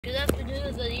Good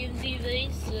afternoon, good evening,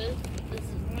 this is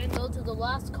Ryko to the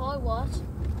last car wash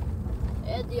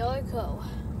at the Ryko.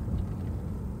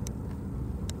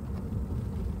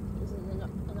 This is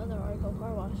another Ryko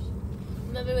car wash.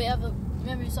 Remember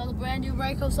we saw the brand new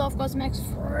Ryko Soft Gloss Maxx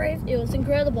free. It was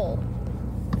incredible.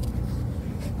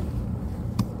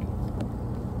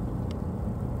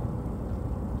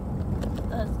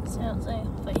 That's San Jose,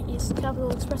 the East Capitol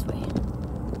Expressway.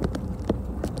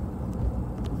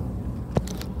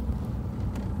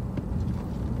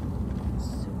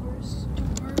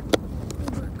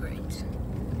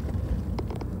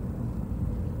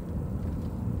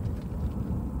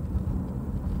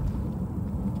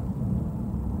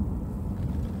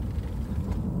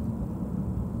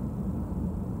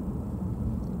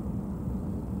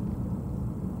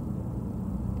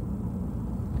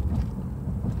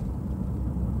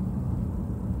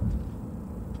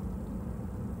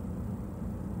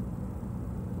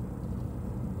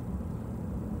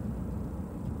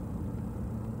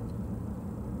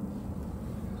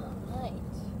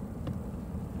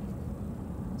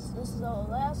 This is our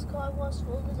last car wash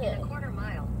for the day. In a quarter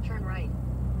mile, turn right.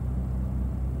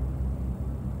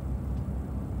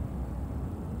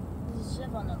 There's a ship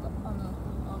all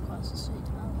across the street. I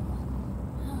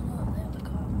don't know if they have a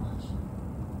car wash.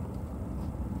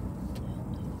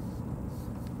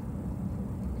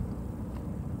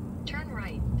 Turn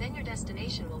right, then your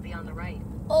destination will be on the right.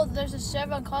 Oh, there's a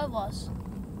Chevron car wash.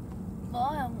 But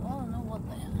I don't know what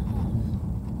they have.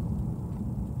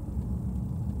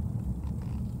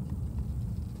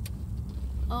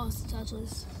 Oh, it's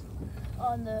touchless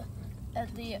on the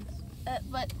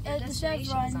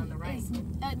Chevron on the right. is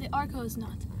at the Ryko is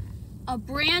not. A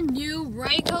brand new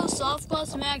Ryko Soft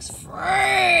Gloss Maxx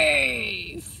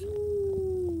free.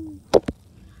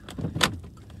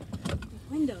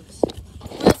 Windows.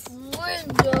 With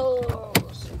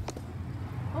windows.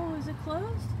 Oh, is it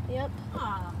closed? Yep.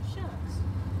 Ah, shucks.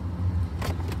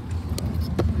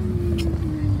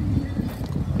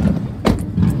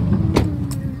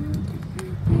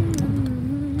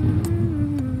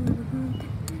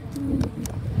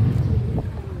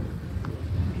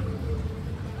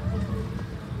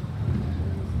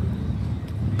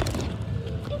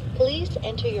 Please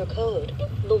enter your code.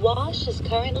 The wash is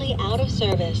currently out of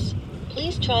service.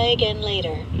 Please try again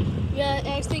later. Yeah,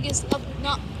 actually it's up,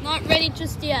 not ready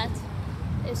just yet.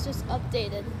 It's just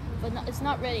updated, but it's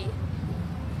not ready.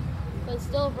 But it's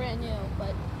still brand new,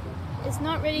 but it's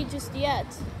not ready just yet.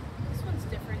 This one's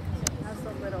different because it has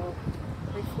the little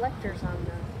reflectors on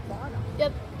the bottom.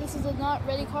 Yep, this is a not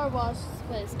ready car wash,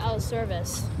 but it's out of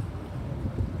service.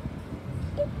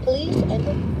 Please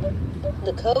enter.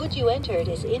 The code you entered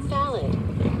is invalid.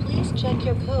 Please check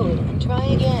your code and try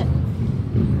again.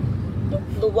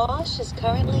 The wash is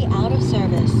currently out of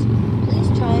service. Please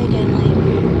try again later.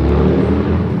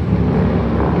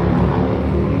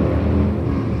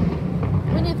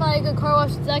 We need to find a good car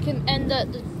wash that can end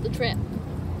the trip.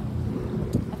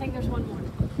 I think there's one more.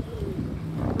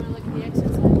 Want to look at the exit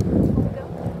side? That's where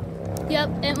we go. Yep,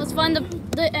 and let's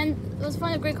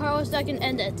find a great car wash that can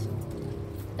end it.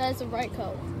 That is a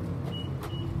Ryko.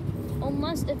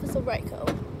 Almost if it's a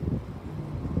Ryko.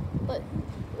 But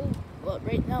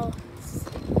right now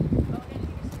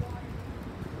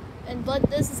but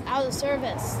this is out of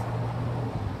service.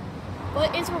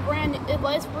 But it's brand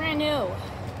new.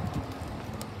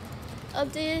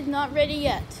 Updated, not ready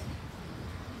yet.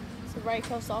 It's a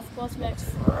Ryko Soft Gloss Maxx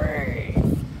free.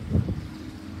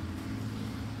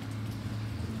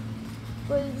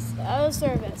 But it's out of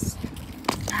service.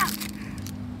 Ah.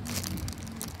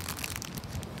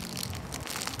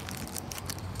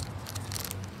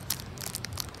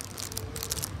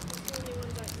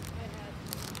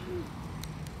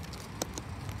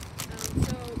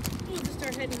 So we'll just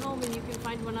start heading home and you can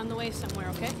find one on the way somewhere,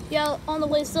 okay? Yeah, on the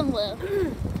way somewhere.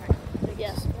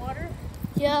 Yeah. Water?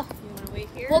 Yeah. You want to wait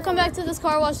here? We'll come back to this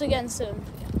car wash again soon.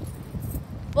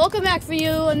 We'll come back for you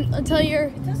until you're.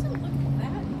 It doesn't look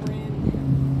that brand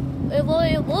new. It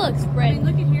looks I brand.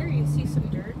 mean, look at here. You see some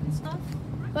dirt and stuff.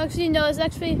 Well, actually, no, it's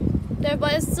actually there,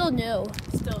 but it's still new.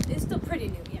 It's still pretty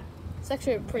new, yeah. It's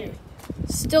actually pretty,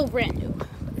 still brand new. But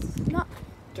it's not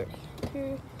dirty.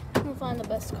 Here, I'm gonna find the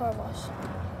best car wash.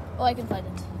 Oh, I can find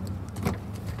it.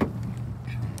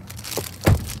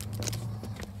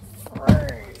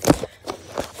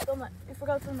 I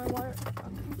forgot to fill my water.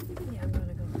 Yeah, I'm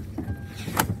gonna go.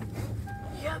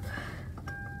 Yep.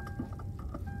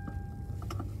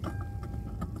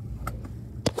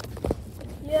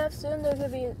 Yeah, soon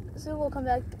we'll come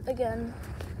back again.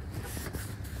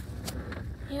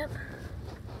 Yep.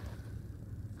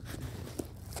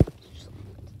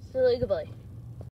 Silly goodbye.